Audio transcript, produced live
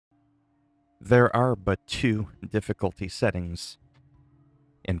There are but two difficulty settings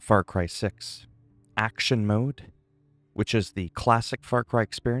in Far Cry 6. Action mode, which is the classic Far Cry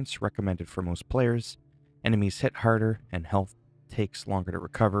experience recommended for most players. Enemies hit harder and health takes longer to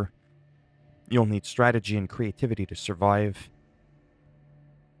recover. You'll need strategy and creativity to survive.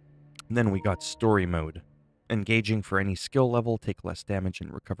 And then we got story mode. Engaging for any skill level, take less damage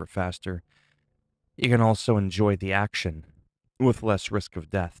and recover faster. You can also enjoy the action with less risk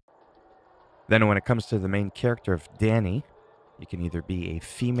of death. Then when it comes to the main character of Danny, you can either be a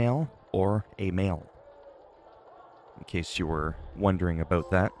female or a male. In case you were wondering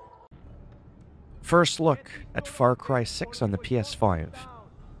about that. First look at Far Cry 6 on the PS5.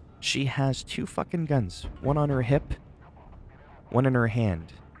 She has two fucking guns. One on her hip, one in her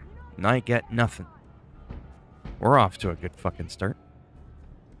hand. And I get nothing. We're off to a good fucking start.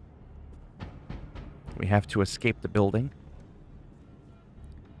 We have to escape the building.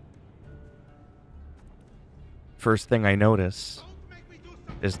 First thing I notice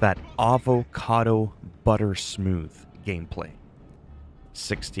is that avocado butter smooth gameplay.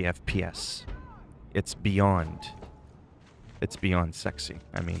 60 FPS. It's beyond sexy.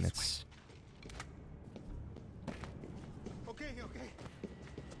 I mean, it's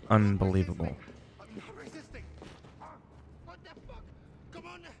unbelievable.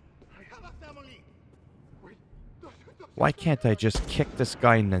 Why can't I just kick this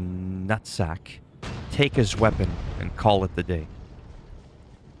guy in the nutsack, take his weapon, and call it the day?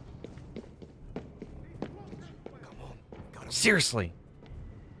 Seriously,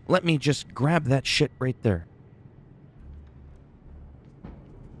 let me just grab that shit right there.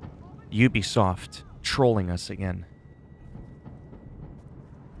 Ubisoft trolling us again.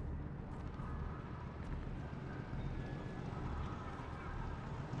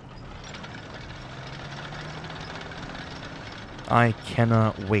 I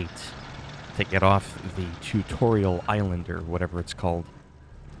cannot wait to get off the tutorial island or whatever it's called.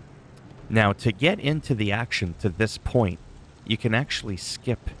 Now, to get into the action to this point, you can actually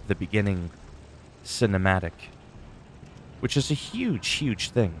skip the beginning cinematic, which is a huge,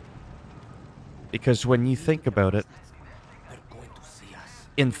 huge thing. Because when you think about it,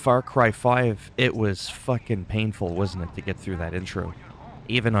 in Far Cry 5, it was fucking painful, wasn't it, to get through that intro?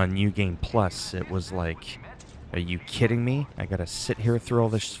 Even on New Game Plus, it was like, are you kidding me? I gotta sit here through all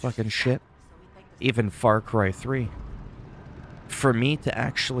this fucking shit? Even Far Cry 3. For me to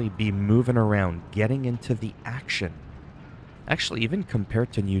actually be moving around, getting into the action. Actually, even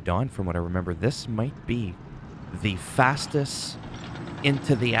compared to New Dawn, from what I remember, this might be the fastest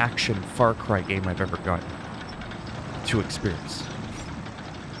into the action Far Cry game I've ever gotten to experience.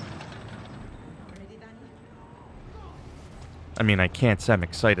 I mean, I can't say I'm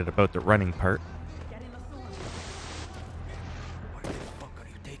excited about the running part.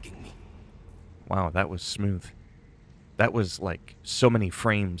 Wow, that was smooth. That was like so many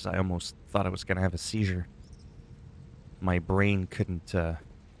frames, I almost thought I was going to have a seizure. My brain couldn't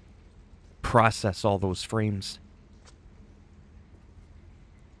process all those frames.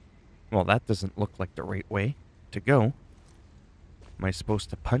 Well, that doesn't look like the right way to go. Am I supposed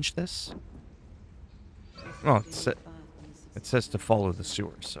to punch this? Oh, it says to follow the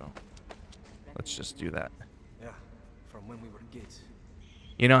sewer, so let's just do that. Yeah, from when we were kids.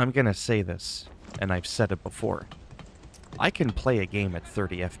 You know, I'm going to say this, and I've said it before. I can play a game at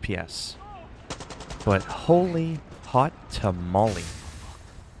 30 FPS, but holy hot tamale.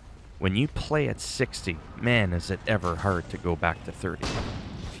 When you play at 60, man, is it ever hard to go back to 30.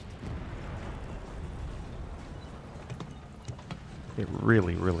 It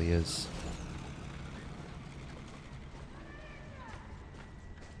really, really is.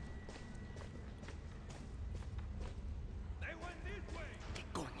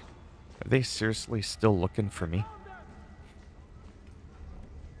 Are they seriously still looking for me?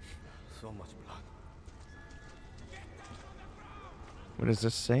 So much blood. What does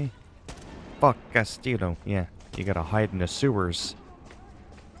this say? Fuck Castillo. Yeah, you gotta hide in the sewers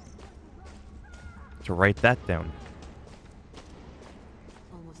to write that down.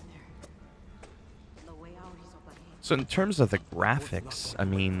 So in terms of the graphics, I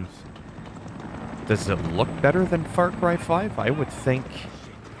mean, does it look better than Far Cry 5? I would think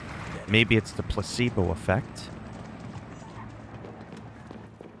maybe it's the placebo effect.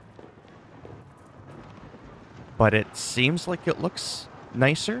 But it seems like it looks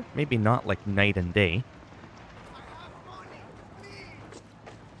nicer. Maybe not like night and day.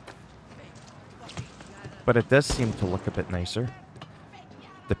 But it does seem to look a bit nicer.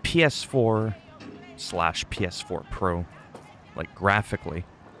 The PS4/PS4 Pro, like graphically,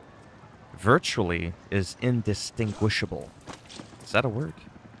 virtually is indistinguishable. Is that a word?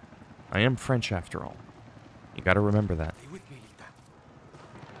 I am French after all. You gotta remember that. Stay with me, Lita.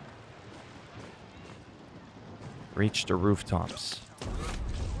 Reach the rooftops.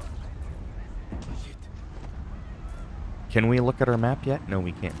 Shit. Can we look at our map yet? No,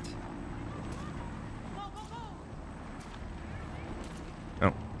 we can't.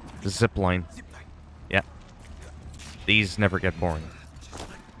 Oh, the zip line. Zip line. Yeah. These never get boring.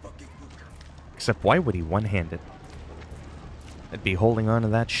 Fucking good. Except why would he one-hand it? I'd be holding on to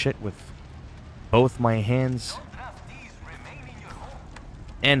that shit with both my hands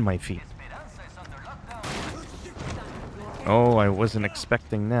and my feet. Oh, I wasn't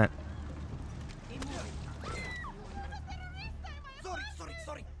expecting that.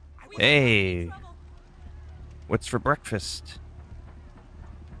 Sorry. Hey! What's for breakfast?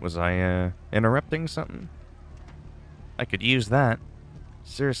 Was I, interrupting something? I could use that.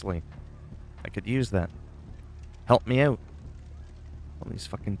 Seriously. I could use that. Help me out. All these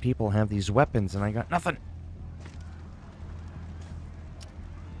fucking people have these weapons and I got nothing.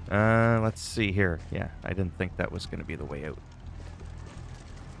 Let's see here. Yeah, I didn't think that was gonna be the way out.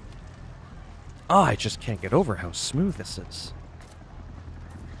 Oh, I just can't get over how smooth this is.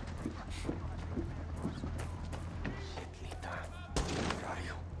 Shit, Lita. Where are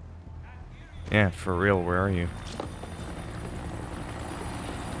you? Yeah, for real, where are you?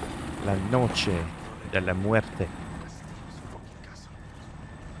 La noche de la muerte.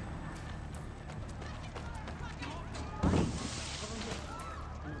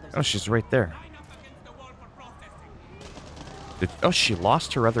 Oh, she's right there. Oh, she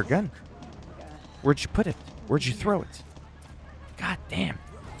lost her other gun. Where'd you put it? Where'd you throw it? God damn.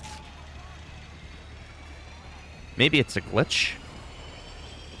 Maybe it's a glitch.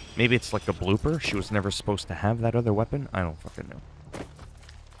 Maybe it's like a blooper. She was never supposed to have that other weapon. I don't fucking know.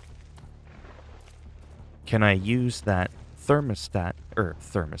 Can I use that thermos,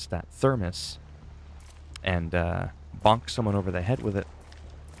 and bonk someone over the head with it?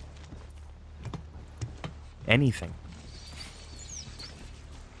 Anything.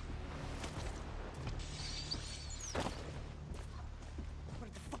 Where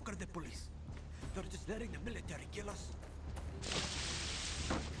the fuck are the police? They're just letting the military kill us.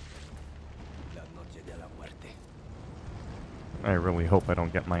 La noche de la muerte. I really hope I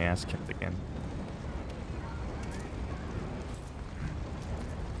don't get my ass kicked again.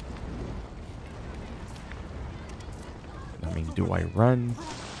 I mean, do I run?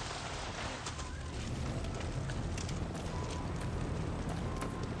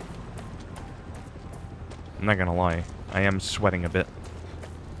 I'm not gonna lie, I am sweating a bit.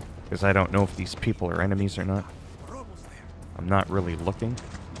 Because I don't know if these people are enemies or not. We're almost there. I'm not really looking.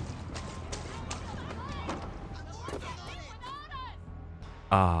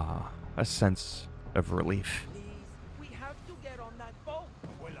 Ah, a sense of relief. Please, we have to get on that boat.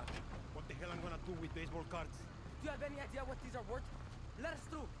 Abuela, what the hell I'm gonna do with baseball cards? Do you have any idea what these are worth? Let us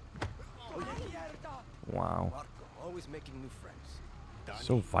through. Wow. Marco, always making new friends.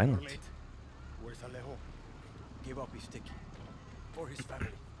 So violent. You're late. Where's Alejo? Give up his ticket. For his family.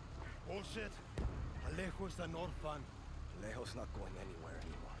 Bullshit. Alejo is an orphan. Alejo's not going anywhere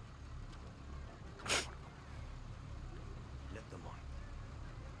anymore. Let them on.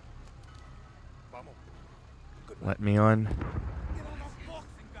 Vamos. Good Let me on.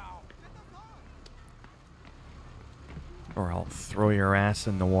 Or I'll throw your ass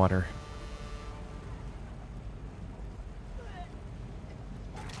in the water.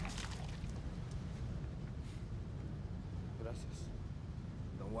 Gracias.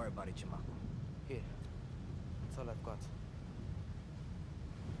 Don't worry about it, chamaco. Here. That's all I've got.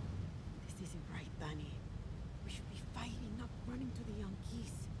 This isn't right, Danny. We should be fighting, not running to the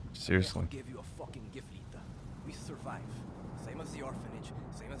Yankees. Seriously. I'll give you a fucking gift, Lita. We survive. Same as the orphanage,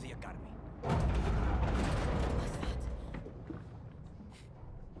 same as the academy. What's that?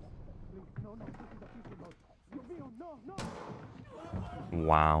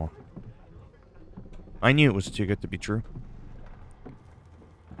 Wow. I knew it was too good to be true.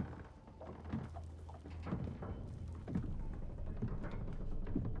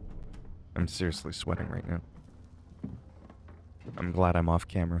 I'm seriously sweating right now. I'm glad I'm off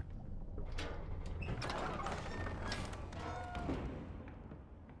camera.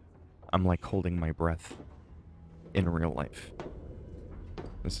 I'm like holding my breath in real life.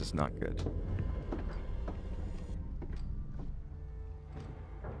 This is not good.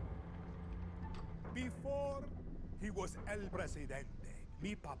 Before he was El Presidente,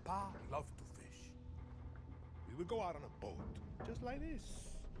 mi papa loved to fish. We would go out on a boat, just like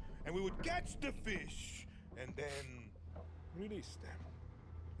this. And we would catch the fish, and then release them.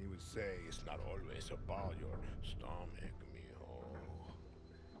 He would say, it's not always about your stomach, mijo.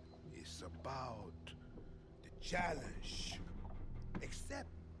 It's about the challenge. Except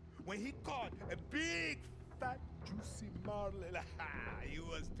when he caught a big, fat, juicy marlin, he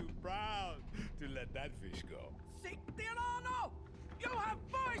was too proud to let that fish go. Si tirano! You have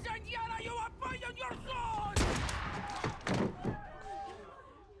poisoned Yara! You have poisoned your sword!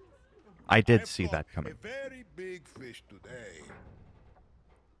 I did I see caught that coming. A very big fish today.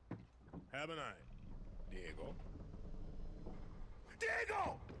 Haven't I, Diego?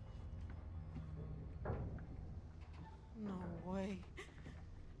 Diego! No way.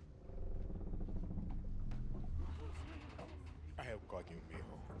 I have caught you,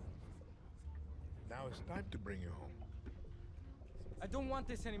 mijo. Now it's time to bring you home. I don't want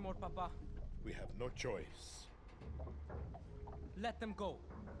this anymore, Papa. We have no choice. Let them go.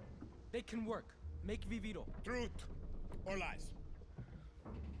 They can work. Make Viviro. Truth or lies?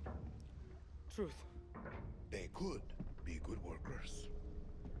 Truth. They could be good workers.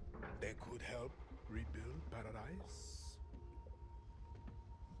 They could help rebuild paradise.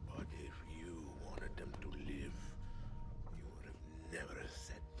 But if you wanted them to live, you would have never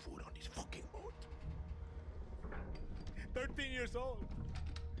set foot on this fucking boat. 13 years old.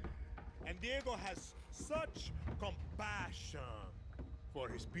 And Diego has such compassion for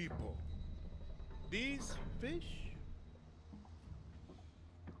his people. These fish,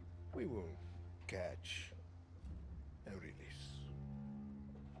 we will catch and release.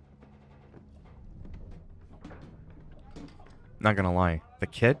 Not gonna lie, the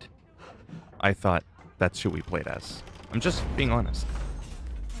kid, I thought that's who we played as. I'm just being honest.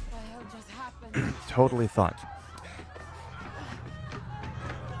 What the hell just happened? Totally thought.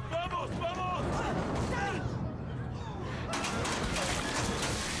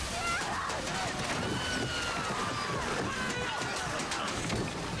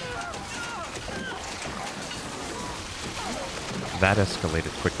 That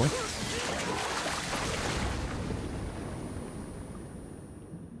escalated quickly.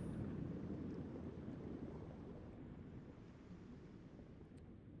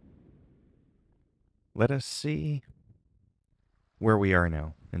 Let us see where we are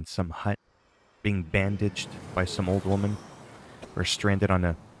now. In some hut, being bandaged by some old woman. We're stranded on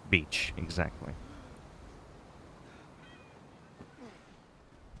a beach, exactly.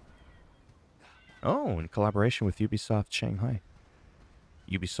 Oh, in collaboration with Ubisoft Shanghai.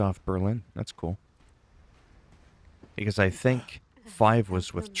 Ubisoft Berlin, that's cool. Because I think 5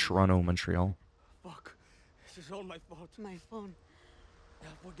 was with Toronto, Montreal. Fuck. This is all my fault. My phone.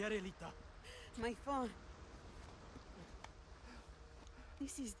 Forget it, Lita. My phone.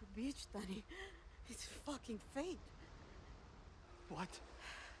 This is the beach, Danny. It's fucking fake. What?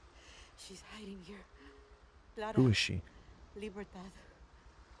 She's hiding here. Clara, Who is she? Libertad.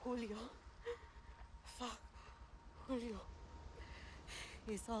 Julio. Fuck. Julio.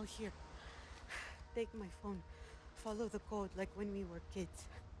 It's all here. Take my phone. Follow the code like when we were kids.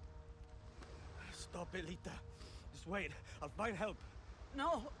 Stop it, Lita. Just wait. I'll find help.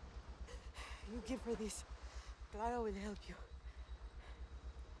 No! You give her this. Clara will help you.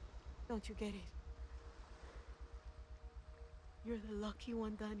 Don't you get it? You're the lucky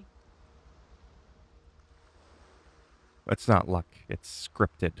one, Danny. It's not luck. It's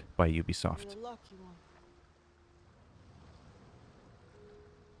scripted by You're Ubisoft. the lucky one.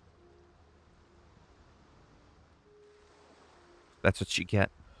 That's what you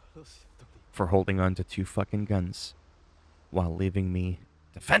get for holding on to 2 fucking guns while leaving me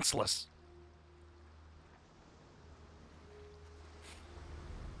defenseless.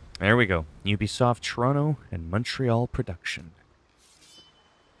 There we go. Ubisoft Toronto and Montreal production.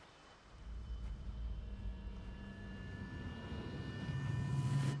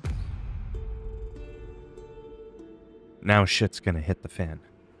 Now shit's gonna hit the fan.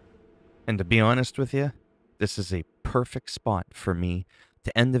 And to be honest with you, this is a perfect spot for me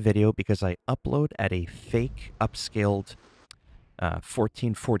to end the video because I upload at a fake upscaled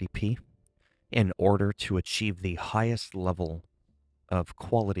 1440p in order to achieve the highest level of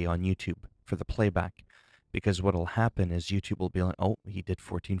quality on YouTube for the playback. Because what'll happen is YouTube will be like, oh, he did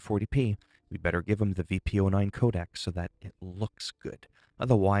 1440p. We better give him the VP09 codec so that it looks good.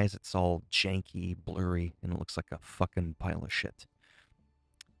 Otherwise, it's all janky, blurry, and it looks like a fucking pile of shit.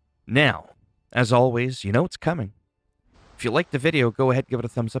 Now, as always, you know it's coming. If you like the video, go ahead, give it a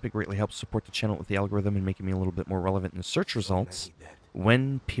thumbs up. It greatly helps support the channel with the algorithm and making me a little bit more relevant in the search results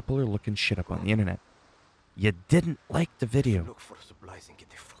when people are looking shit up on the internet. You didn't like the video. Look for supplies and get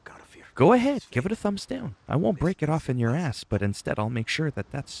the fuck out of here. Go ahead, give it a thumbs down. I won't break it off in your ass, but instead I'll make sure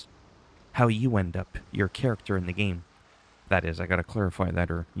that that's how you end up, your character in the game. That is, I gotta clarify that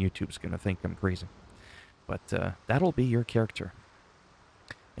or YouTube's gonna think I'm crazy. But that'll be your character.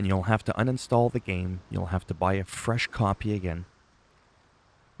 and you'll have to uninstall the game. You'll have to buy a fresh copy again.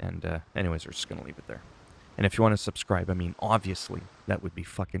 And anyways, we're just going to leave it there. And if you want to subscribe, I mean, obviously, that would be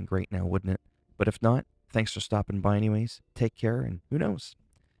fucking great now, wouldn't it? But if not, thanks for stopping by anyways. Take care, and who knows?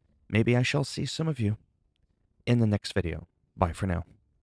 Maybe I shall see some of you in the next video. Bye for now.